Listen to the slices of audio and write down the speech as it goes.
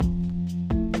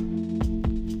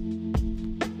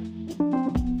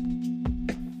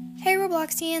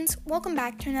Robloxians, welcome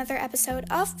back to another episode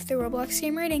of the Roblox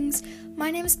Game Ratings. My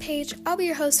name is Paige, I'll be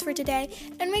your host for today,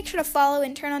 and make sure to follow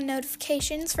and turn on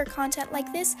notifications for content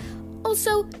like this.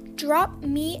 Also, drop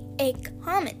me a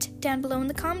comment down below in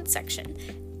the comment section,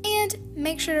 and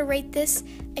make sure to rate this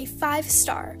a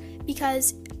 5-star,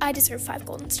 because I deserve 5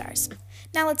 golden stars.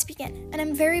 Now let's begin, and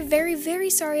I'm very, very, very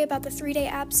sorry about the 3-day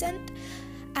absence.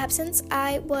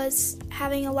 I was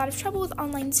having a lot of trouble with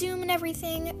online Zoom and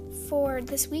everything for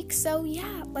this week, so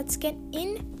yeah, let's get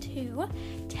into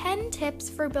 10 tips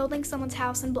for building someone's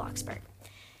house in Bloxburg.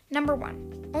 Number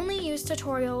 1, only use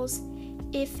tutorials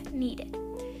if needed.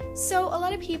 So a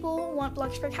lot of people want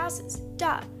Bloxburg houses,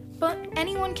 but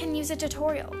anyone can use a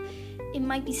tutorial. It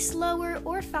might be slower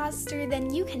or faster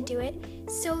than you can do it,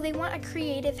 so they want a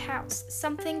creative house,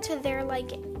 something to their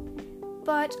liking.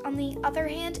 But on the other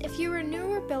hand, if you're a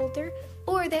newer builder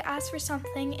or they ask for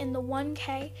something in the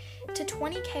 1K to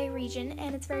 20K region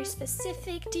and it's very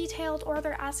specific, detailed, or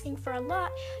they're asking for a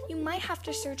lot, you might have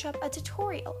to search up a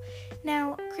tutorial.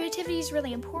 Now, creativity is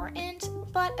really important,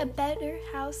 but a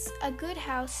good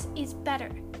house is better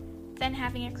than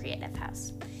having a creative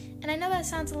house. And I know that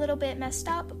sounds a little bit messed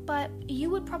up, but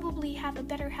you would probably have a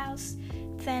better house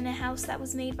than a house that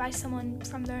was made by someone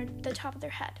from the top of their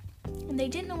head, and they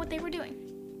didn't know what they were doing.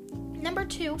 Number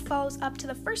 2 follows up to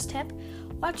the first tip.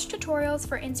 Watch tutorials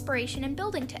for inspiration and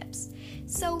building tips.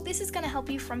 So this is going to help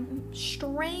you from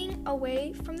straying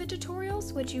away from the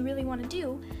tutorials, which you really want to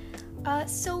do.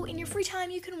 So in your free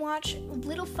time, you can watch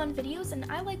little fun videos, and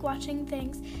I like watching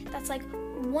things that's like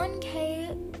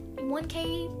 1K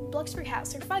Bloxburg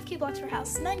house, or 5K Bloxburg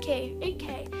house, 9K,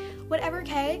 8K, whatever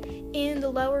K in the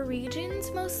lower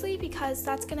regions mostly, because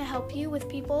that's going to help you with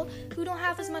people who don't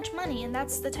have as much money, and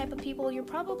that's the type of people you're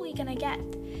probably going to get.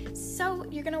 So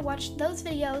you're going to watch those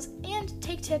videos and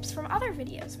take tips from other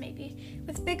videos maybe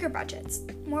with bigger budgets,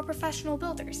 more professional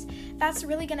builders. That's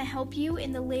really going to help you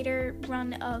in the later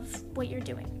run of what you're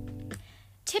doing.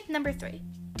 Tip number 3,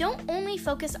 don't only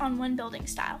focus on one building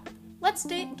style.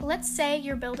 Let's say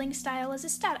your building style is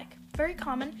aesthetic, very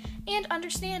common and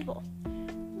understandable.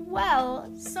 Well,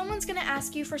 someone's going to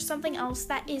ask you for something else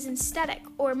that is aesthetic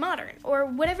or modern, or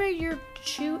whatever your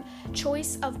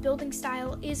choice of building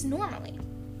style is normally.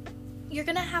 You're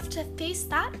going to have to face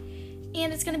that,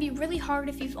 and it's going to be really hard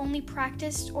if you've only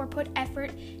practiced or put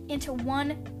effort into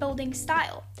one building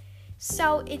style.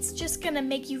 So it's just going to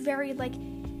make you very,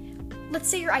 let's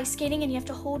say you're ice skating and you have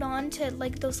to hold on to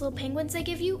those little penguins they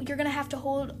give you. You're going to have to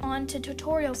hold on to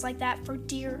tutorials like that for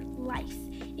dear life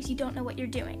if you don't know what you're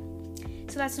doing.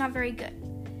 So that's not very good.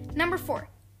 Number 4,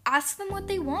 ask them what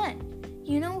they want.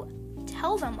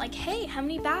 Tell them, hey, how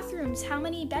many bathrooms, how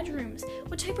many bedrooms,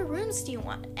 what type of rooms do you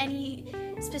want? Any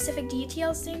specific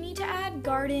details they need to add?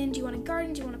 Garden, do you want a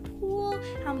garden? Do you want a pool?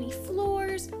 How many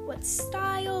floors? What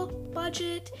style?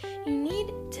 Budget? You need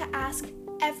to ask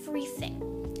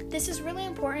everything. This is really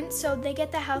important so they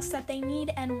get the house that they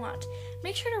need and want.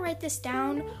 Make sure to write this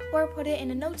down or put it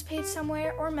in a notes page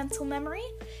somewhere or mental memory.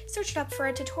 Search it up for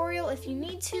a tutorial if you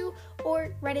need to,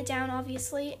 or write it down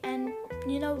obviously, and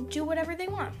do whatever they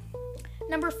want.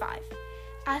 Number 5,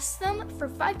 ask them for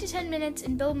 5 to 10 minutes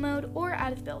in build mode or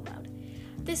out of build mode.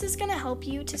 This is going to help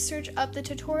you to search up the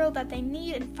tutorial that they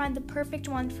need and find the perfect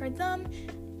one for them,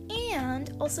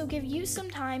 and also give you some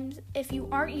time if you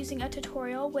aren't using a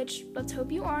tutorial, which let's hope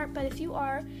you aren't, but if you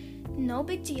are, no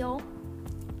big deal,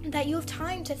 that you have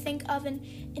time to think of an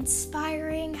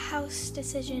inspiring house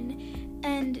decision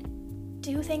and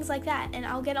do things like that. And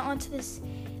I'll get onto this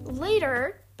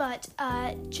later, but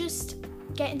just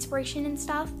get inspiration and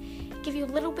stuff, give you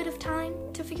a little bit of time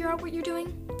to figure out what you're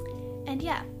doing, and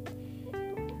yeah.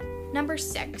 Number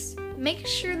 6, make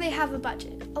sure they have a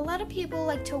budget. A lot of people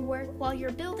like to work while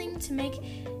you're building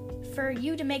for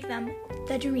you to make them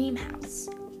the dream house.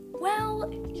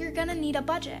 Well, you're gonna need a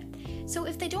budget. So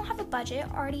if they don't have a budget,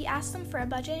 already ask them for a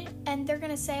budget, and they're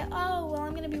gonna say, oh, well,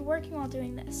 I'm gonna be working while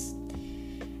doing this.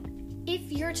 If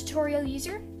you're a tutorial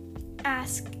user,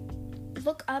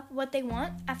 look up what they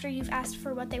want after you've asked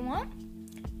for what they want,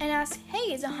 and ask,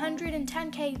 hey, is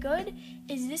 110K good?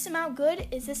 Is this amount good?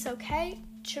 Is this okay?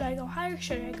 Should I go higher?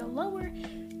 Should I go lower?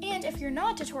 And if you're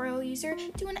not a tutorial user,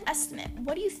 do an estimate.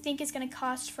 What do you think is going to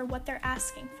cost for what they're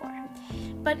asking for?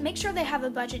 But make sure they have a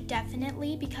budget,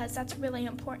 definitely, because that's really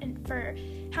important for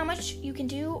how much you can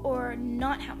do or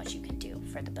not how much you can do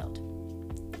for the build.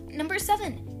 Number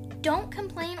 7, don't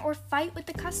complain or fight with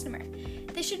the customer.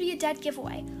 This should be a dead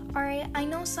giveaway. Alright, I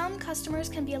know some customers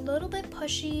can be a little bit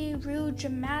pushy, rude,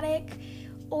 dramatic,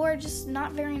 or just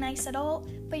not very nice at all,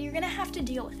 but you're going to have to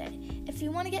deal with it. if you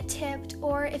want to get tipped,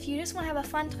 or if you just want to have a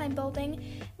fun time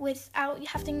building without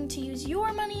having to use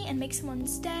your money and make someone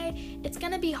stay, it's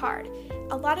going to be hard.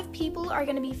 A lot of people are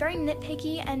going to be very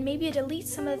nitpicky and maybe delete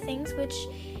some of the things, which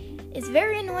is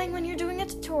very annoying when you're doing a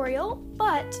tutorial,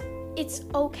 but it's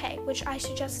okay, which I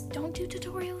suggest don't do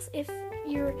tutorials if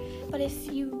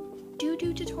you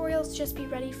do tutorials, just be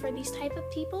ready for these type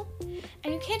of people.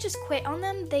 And you can't just quit on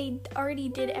them. They already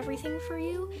did everything for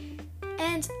you.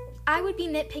 And I would be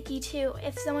nitpicky too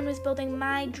if someone was building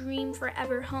my dream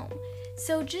forever home.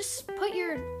 So just put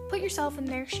yourself in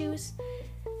their shoes.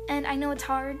 And I know it's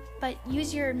hard, but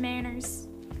use your manners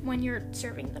when you're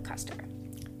serving the customer.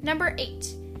 Number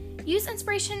 8. Use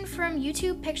inspiration from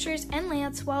YouTube pictures and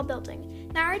layouts while building.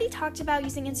 Now, I already talked about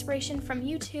using inspiration from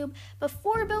YouTube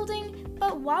before building,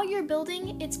 but while you're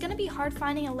building, it's going to be hard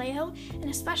finding a layout, and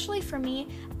especially for me,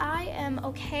 I am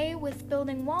okay with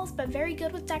building walls, but very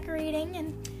good with decorating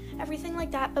and everything like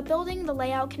that, but building the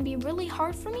layout can be really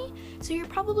hard for me, so you're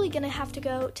probably going to have to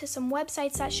go to some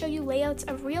websites that show you layouts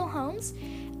of real homes,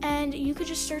 and you could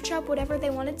just search up whatever they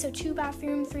wanted, so 2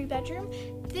 bathroom, 3 bedroom.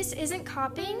 This isn't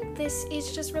copying, this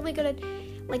is just really good at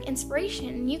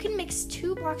inspiration. You can mix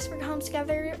 2 Bloxburg homes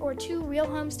together or 2 real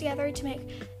homes together to make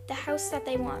the house that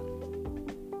they want.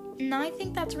 And I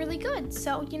think that's really good.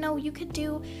 So, you could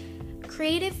do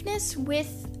creativeness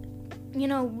with,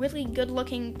 really good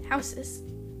looking houses.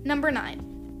 Number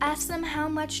 9, ask them how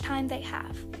much time they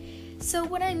have. So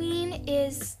what I mean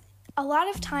is, a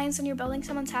lot of times when you're building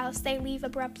someone's house, they leave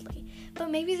abruptly, but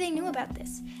maybe they knew about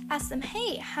this. Ask them,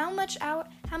 hey, how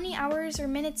many hours or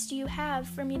minutes do you have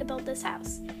for me to build this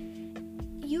house?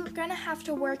 You're gonna have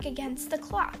to work against the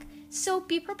clock, so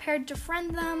be prepared to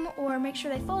friend them or make sure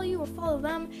they follow you or follow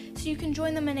them so you can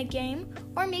join them in a game,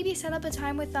 or maybe set up a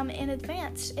time with them in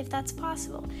advance if that's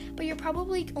possible. But you're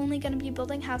probably only gonna be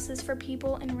building houses for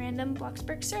people in random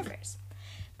Bloxburg servers.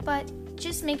 But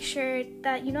just make sure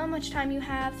that you know how much time you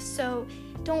have, so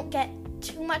don't get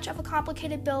too much of a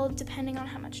complicated build depending on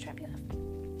how much time you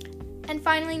have. And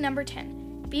finally, number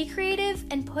 10, be creative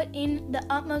and put in the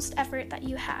utmost effort that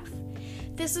you have.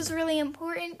 This is really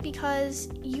important because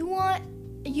you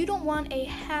don't want a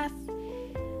half,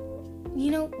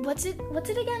 what's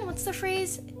it again? What's the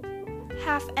phrase?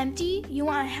 Half empty. You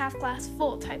want a half glass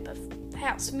full type of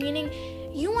house, meaning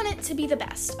you want it to be the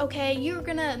best, okay? You're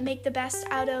gonna make the best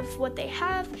out of what they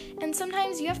have, and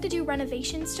sometimes you have to do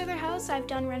renovations to their house. I've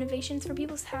done renovations for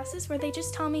people's houses where they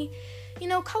just tell me,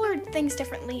 color things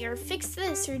differently, or fix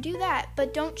this, or do that,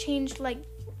 but don't change,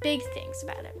 big things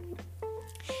about it.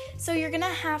 So you're gonna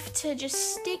have to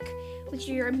just stick with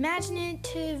your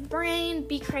imaginative brain,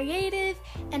 be creative,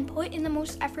 and put in the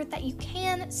most effort that you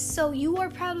can so you are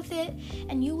proud of it,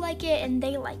 and you like it, and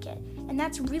they like it, and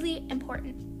that's really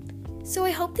important. So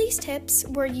I hope these tips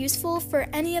were useful for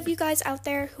any of you guys out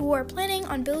there who are planning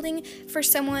on building for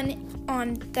someone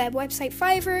on the website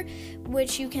Fiverr,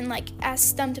 which you can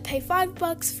ask them to pay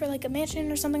 $5 for a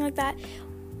mansion or something like that.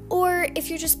 Or if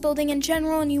you're just building in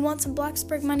general and you want some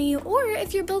Bloxburg money, or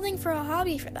if you're building for a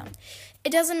hobby for them.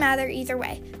 It doesn't matter either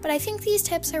way, but I think these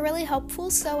tips are really helpful,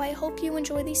 so I hope you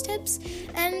enjoy these tips,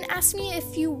 and ask me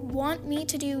if you want me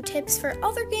to do tips for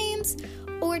other games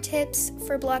or tips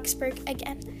for Bloxburg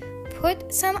again.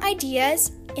 Put some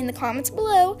ideas in the comments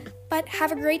below, but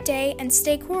have a great day and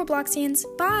stay cool, Bloxians.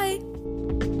 Bye!